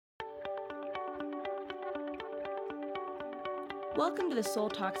Welcome to the Soul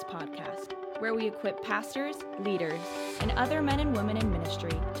Talks podcast, where we equip pastors, leaders, and other men and women in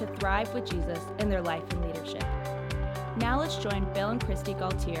ministry to thrive with Jesus in their life and leadership. Now let's join Bill and Christy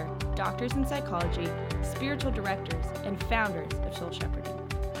Gaultier, doctors in psychology, spiritual directors, and founders of Soul Shepherding.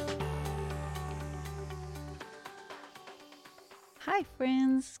 Hi,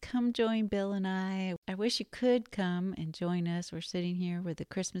 friends. Come join Bill and I. I wish you could come and join us. We're sitting here with the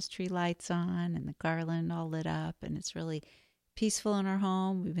Christmas tree lights on and the garland all lit up, and it's really peaceful in our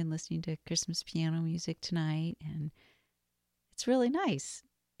home. We've been listening to Christmas piano music tonight, and it's really nice.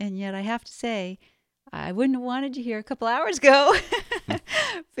 And yet I have to say, I wouldn't have wanted you here a couple hours ago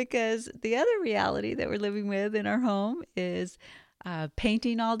because the other reality that we're living with in our home is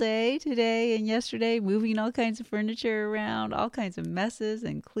painting all day today and yesterday, moving all kinds of furniture around, all kinds of messes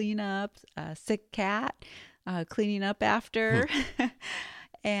and cleanups, sick cat, cleaning up after,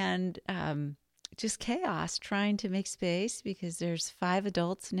 and just chaos trying to make space because there's 5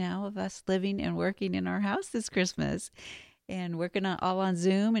 adults now of us living and working in our house this Christmas. And working all on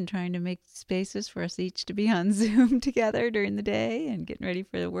Zoom and trying to make spaces for us each to be on Zoom together during the day and getting ready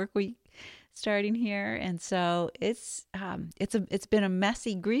for the work week starting here. And so it's been a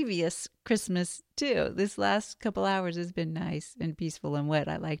messy, grievous Christmas too. This last couple hours has been nice and peaceful and what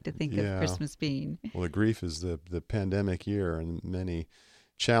I like to think of Christmas being. Well, the grief is the pandemic year and many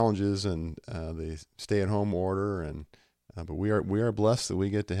challenges and the stay-at-home order and. But we are blessed that we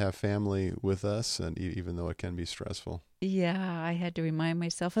get to have family with us, and even though it can be stressful. Yeah, I had to remind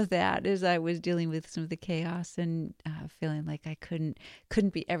myself of that as I was dealing with some of the chaos and feeling like I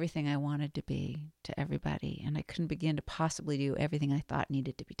couldn't be everything I wanted to be to everybody, and I couldn't begin to possibly do everything I thought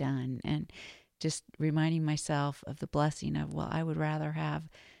needed to be done, and just reminding myself of the blessing of, well, I would rather have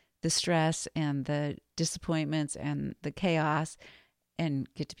the stress and the disappointments and the chaos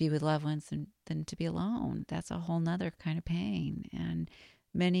and get to be with loved ones than to be alone. That's a whole nother kind of pain. And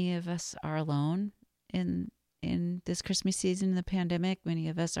many of us are alone in this Christmas season in the pandemic. Many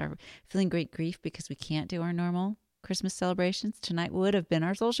of us are feeling great grief because we can't do our normal Christmas celebrations. Tonight would have been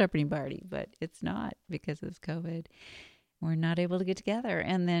our soul shepherding party, but it's not because of COVID. We're not able to get together.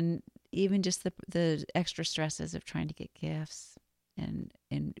 And then even just the extra stresses of trying to get gifts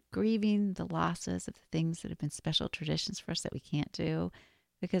and grieving the losses of the things that have been special traditions for us that we can't do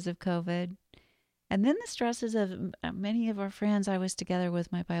because of COVID. And then the stresses of many of our friends. I was together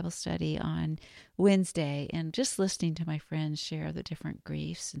with my Bible study on Wednesday and just listening to my friends share the different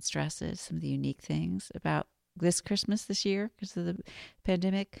griefs and stresses, some of the unique things about this Christmas this year because of the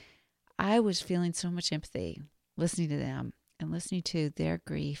pandemic. I was feeling so much empathy listening to them and listening to their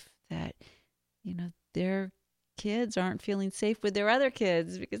grief that, their kids aren't feeling safe with their other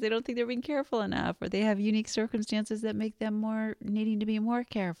kids because they don't think they're being careful enough, or they have unique circumstances that make them more needing to be more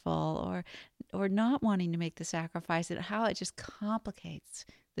careful, or not wanting to make the sacrifice, and how it just complicates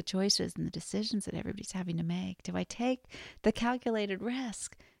the choices and the decisions that everybody's having to make. Do I take the calculated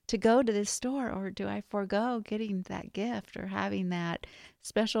risk to go to this store, or do I forego getting that gift or having that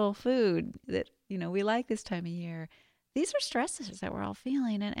special food that we like this time of year? These are stresses that we're all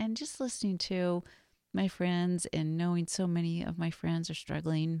feeling, and just listening to my friends and knowing so many of my friends are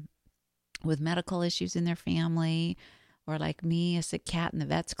struggling with medical issues in their family, or like me, a sick cat and the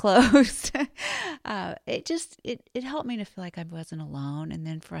vet's closed. It helped me to feel like I wasn't alone, and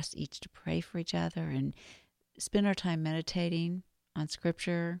then for us each to pray for each other and spend our time meditating on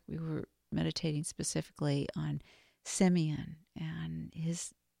scripture. We were meditating specifically on Simeon and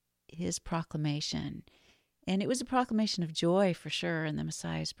his proclamation. And it was a proclamation of joy for sure in the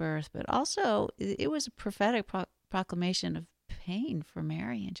Messiah's birth, but also it was a prophetic proclamation of pain for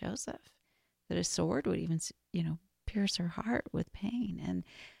Mary and Joseph, that a sword would even, pierce her heart with pain. And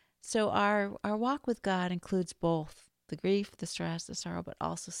so our walk with God includes both the grief, the stress, the sorrow, but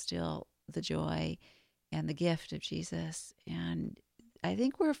also still the joy and the gift of Jesus. And I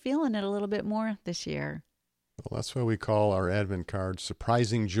think we're feeling it a little bit more this year. Well, that's why we call our Advent card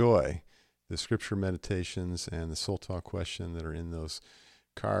Surprising Joy. The scripture meditations and the soul talk question that are in those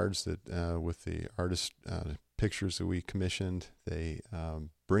cards that with the artist pictures that we commissioned, they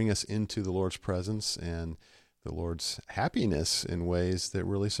bring us into the Lord's presence and the Lord's happiness in ways that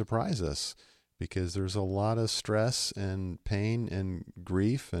really surprise us, because there's a lot of stress and pain and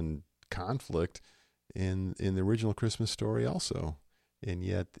grief and conflict in the original Christmas story also. And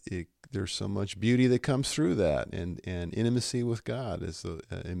yet there's so much beauty that comes through that, and intimacy with God as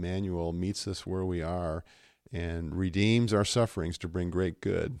Emmanuel meets us where we are and redeems our sufferings to bring great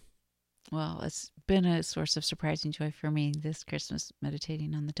good. Well, it's been a source of surprising joy for me this Christmas,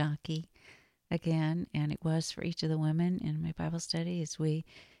 meditating on the donkey again, and it was for each of the women in my Bible study as we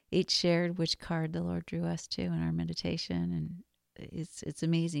each shared which card the Lord drew us to in our meditation, and It's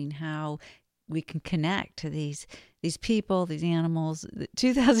amazing how we can connect to these people, these animals that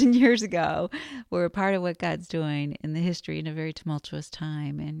 2,000 years ago were a part of what God's doing in the history in a very tumultuous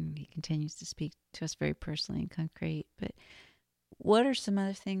time, and He continues to speak to us very personally and concrete. But what are some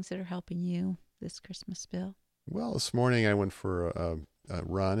other things that are helping you this Christmas, Bill? Well, this morning I went for a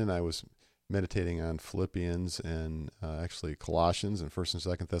run, and I was meditating on Philippians and actually Colossians and 1st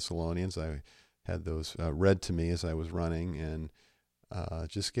and 2nd Thessalonians. I had those read to me as I was running, and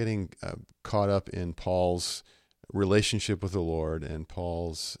just getting caught up in Paul's relationship with the Lord, and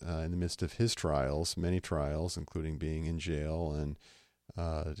Paul's in the midst of his trials, many trials, including being in jail, and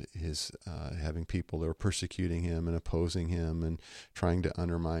his having people that were persecuting him and opposing him and trying to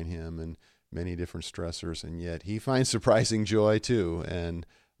undermine him, and many different stressors, and yet he finds surprising joy too. And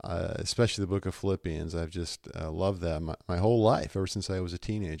especially the book of Philippians, I've just loved that my whole life, ever since I was a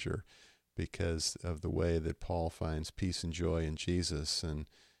teenager, because of the way that Paul finds peace and joy in Jesus. And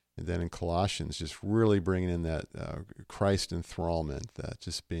then in Colossians, just really bringing in that Christ enthrallment, that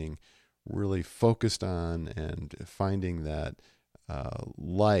just being really focused on and finding that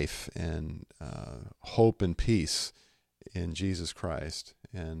life and hope and peace in Jesus Christ.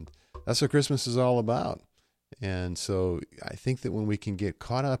 And that's what Christmas is all about. And so I think that when we can get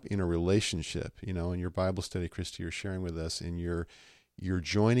caught up in a relationship, in your Bible study, Christy, you're sharing with us, and you're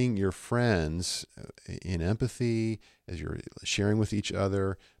joining your friends in empathy as you're sharing with each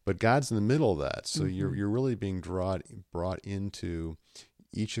other, but God's in the middle of that. So you're really being brought into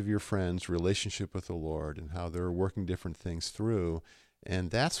each of your friends' relationship with the Lord and how they're working different things through.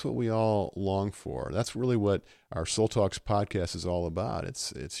 And that's what we all long for. That's really what our Soul Talks podcast is all about.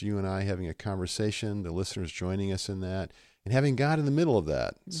 It's you and I having a conversation, the listeners joining us in that, and having God in the middle of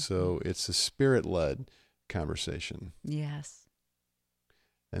that. So it's a Spirit-led conversation. Yes.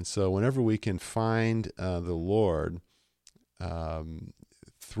 And so whenever we can find the Lord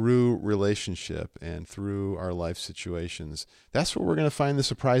through relationship and through our life situations, that's where we're going to find the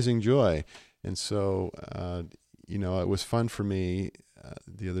surprising joy. And so, it was fun for me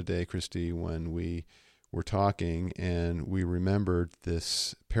the other day, Christy, when we were talking and we remembered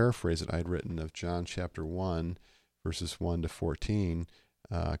this paraphrase that I'd written of John chapter 1, verses 1 to 14.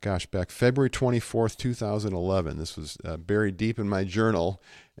 Back February 24th, 2011. This was buried deep in my journal,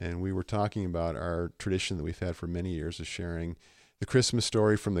 and we were talking about our tradition that we've had for many years of sharing the Christmas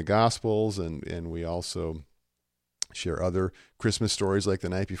story from the Gospels, and we also share other Christmas stories like The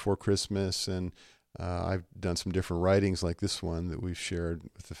Night Before Christmas, and I've done some different writings like this one that we've shared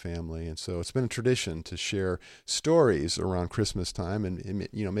with the family. And so it's been a tradition to share stories around Christmas time. And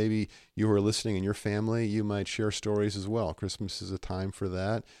maybe you who are listening in your family, you might share stories as well. Christmas is a time for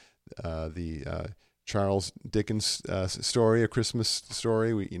that. The Charles Dickens story, A Christmas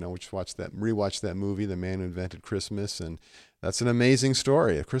Story, we just rewatched that movie, The Man Who Invented Christmas. And that's an amazing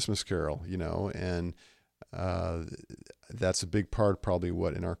story, A Christmas Carol, and that's a big part, probably,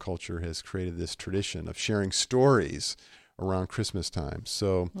 what in our culture has created this tradition of sharing stories around Christmas time.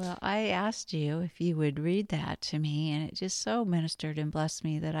 So, well, I asked you if you would read that to me, and it just so ministered and blessed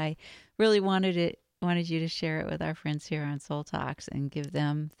me that I really wanted you to share it with our friends here on Soul Talks and give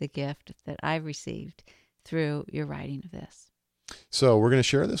them the gift that I've received through your writing of this. So we're going to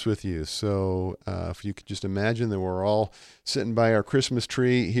share this with you. So if you could just imagine that we're all sitting by our Christmas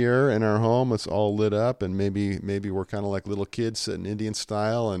tree here in our home. It's all lit up, and maybe we're kind of like little kids sitting Indian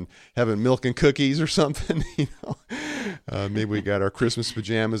style and having milk and cookies or something. Maybe we got our Christmas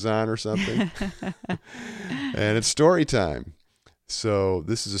pajamas on or something. And it's story time. So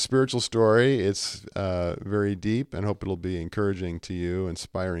this is a spiritual story. It's very deep, and hope it'll be encouraging to you,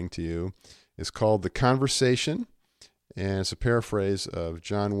 inspiring to you. It's called The Conversation. And it's a paraphrase of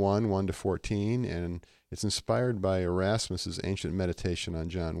John 1, 1 to 14, and it's inspired by Erasmus's ancient meditation on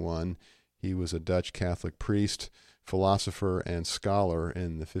John 1. He was a Dutch Catholic priest, philosopher, and scholar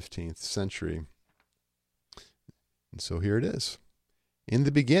in the 15th century. And so here it is. In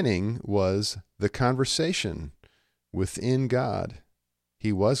the beginning was the conversation within God.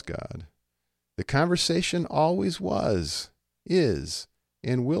 He was God. The conversation always was, is,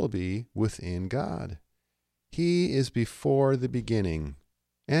 and will be within God. He is before the beginning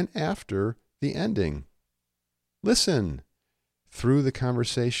and after the ending. Listen. Through the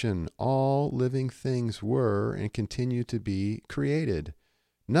conversation, all living things were and continue to be created.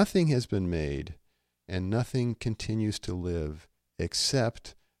 Nothing has been made, and nothing continues to live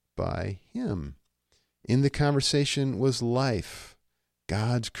except by Him. In the conversation was life,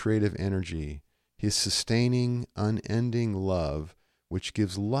 God's creative energy, His sustaining, unending love, which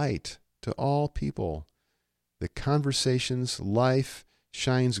gives light to all people. The conversation's life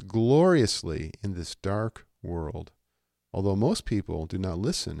shines gloriously in this dark world. Although most people do not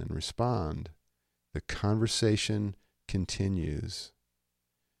listen and respond, the conversation continues.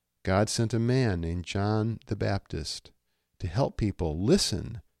 God sent a man named John the Baptist to help people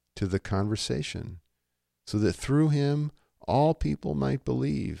listen to the conversation, so that through him all people might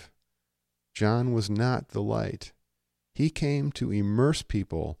believe. John was not the light. He came to immerse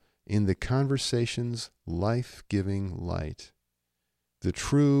people in the conversation's life-giving light. The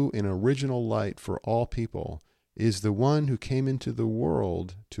true and original light for all people is the one who came into the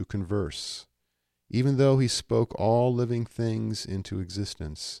world to converse, even though he spoke all living things into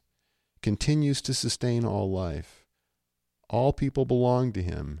existence, continues to sustain all life. All people belong to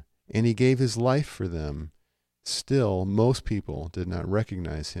him, and he gave his life for them. Still, most people did not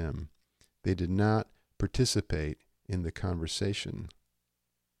recognize him. They did not participate in the conversation.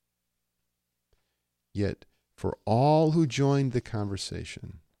 Yet, for all who joined the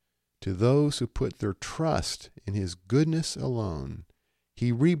conversation, to those who put their trust in his goodness alone,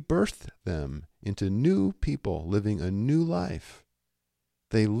 he rebirthed them into new people living a new life.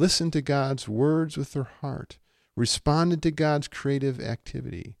 They listened to God's words with their heart, responded to God's creative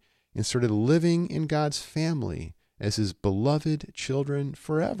activity, and started living in God's family as his beloved children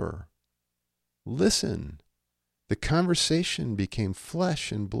forever. Listen. The conversation became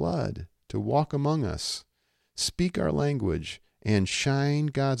flesh and blood to walk among us, speak our language, and shine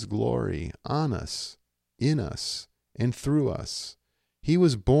God's glory on us, in us, and through us. He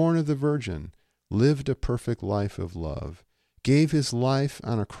was born of the Virgin, lived a perfect life of love, gave his life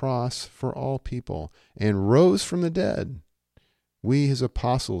on a cross for all people, and rose from the dead. We, his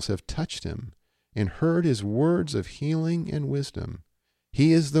apostles, have touched him and heard his words of healing and wisdom.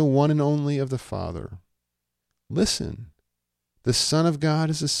 He is the one and only of the Father. Listen, the Son of God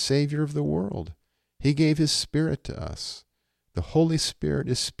is the Savior of the world. He gave his Spirit to us. The Holy Spirit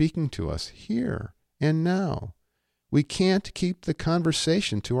is speaking to us here and now. We can't keep the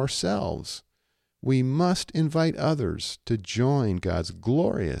conversation to ourselves. We must invite others to join God's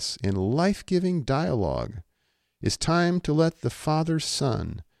glorious and life-giving dialogue. It's time to let the Father's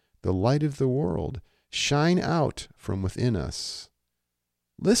Son, the light of the world, shine out from within us.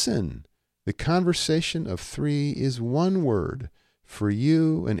 Listen, the conversation of three is one word for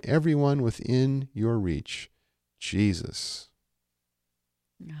you and everyone within your reach: Jesus.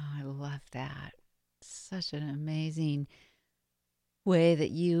 Oh, I love that. Such an amazing way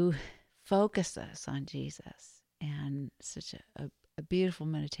that you focus us on Jesus, and such a beautiful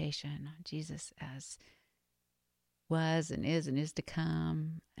meditation on Jesus as was and is to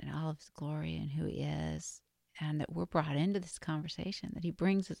come, and all of his glory and who he is, and that we're brought into this conversation, that he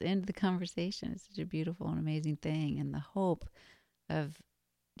brings us into the conversation. It's such a beautiful and amazing thing, and the hope of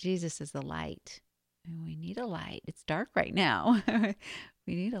Jesus as the light. And we need a light. It's dark right now.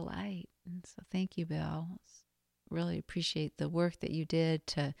 We need a light. And so thank you, Bill. Really appreciate the work that you did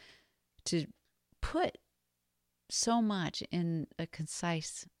to put so much in a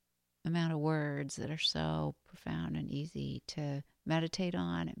concise amount of words that are so profound and easy to meditate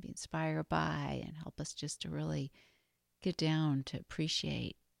on and be inspired by, and help us just to really get down to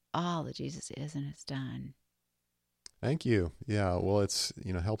appreciate all that Jesus is and has done. Thank you. Yeah, well, it's,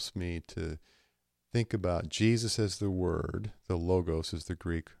 helps me to think about Jesus as the Word. The Logos is the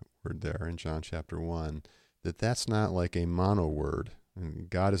Greek word there in John chapter 1, that's not like a mono word.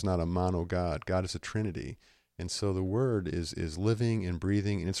 God is not a mono God. God is a Trinity. And so the Word is living and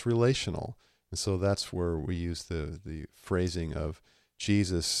breathing, and it's relational. And so that's where we use the phrasing of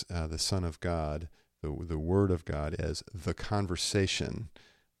Jesus, the Son of God, the Word of God, as the conversation,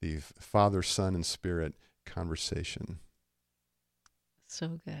 the Father, Son, and Spirit conversation.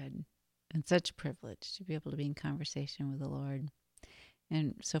 So good. And such a privilege to be able to be in conversation with the Lord.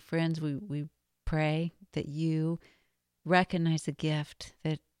 And so, friends, we pray that you recognize the gift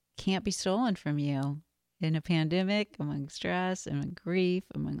that can't be stolen from you in a pandemic, among stress, among grief,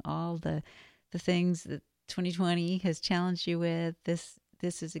 among all the things that 2020 has challenged you with. This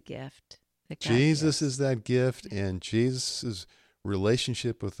is a gift. Jesus is that gift, and Jesus'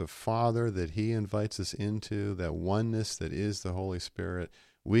 relationship with the Father that he invites us into, that oneness that is the Holy Spirit,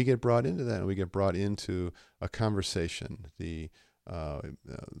 we get brought into that, and we get brought into a conversation, the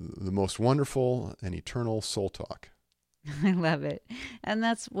most wonderful and eternal soul talk. I love it. And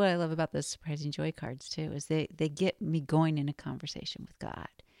that's what I love about those Surprising Joy cards too, is they get me going in a conversation with God,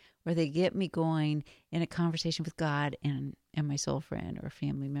 or they get me going in a conversation with God and my soul friend or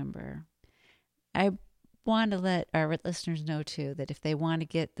family member. I want to let our listeners know too that if they want to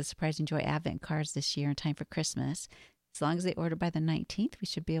get the Surprising Joy Advent cards this year in time for Christmas, as long as they order by the 19th, we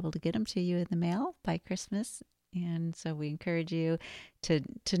should be able to get them to you in the mail by Christmas. And so we encourage you to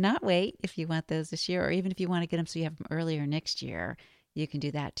not wait if you want those this year, or even if you want to get them so you have them earlier next year, you can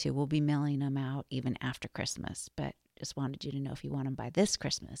do that too. We'll be mailing them out even after Christmas, but just wanted you to know if you want them by this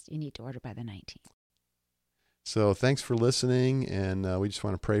Christmas, you need to order by the 19th. So thanks for listening, and we just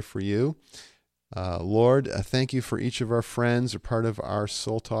want to pray for you. Lord, thank you for each of our friends, are part of our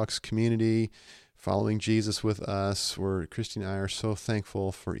Soul Talks community, following Jesus with us. Christy and I are so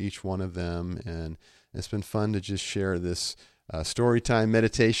thankful for each one of them, and it's been fun to just share this storytime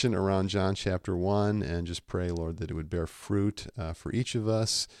meditation around John chapter 1, and just pray, Lord, that it would bear fruit for each of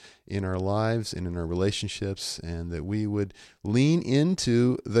us in our lives and in our relationships, and that we would lean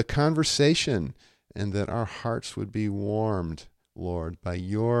into the conversation, and that our hearts would be warmed, Lord, by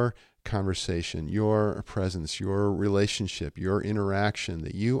your conversation, your presence, your relationship, your interaction,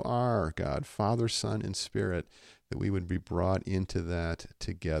 that you are God, Father, Son, and Spirit, that we would be brought into that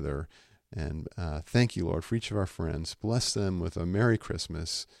together. And thank you, Lord, for each of our friends. Bless them with a Merry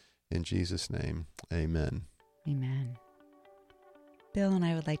Christmas. In Jesus' name, amen. Amen. Bill and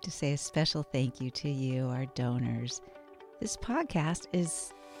I would like to say a special thank you to you, our donors. This podcast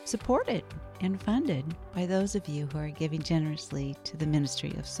is supported and funded by those of you who are giving generously to the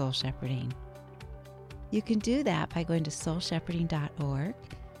ministry of soul shepherding. You can do that by going to soulshepherding.org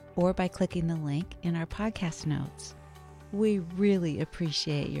or by clicking the link in our podcast notes. We really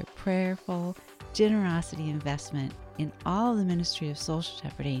appreciate your prayerful generosity investment in all of the ministry of soul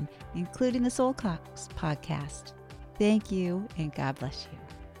shepherding, including the Soul Talks podcast. Thank you, and God bless you.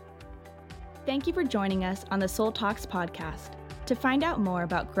 Thank you for joining us on the Soul Talks podcast. To find out more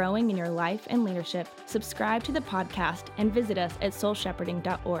about growing in your life and leadership, subscribe to the podcast and visit us at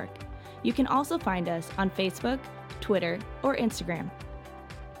soulshepherding.org. You can also find us on Facebook, Twitter, or Instagram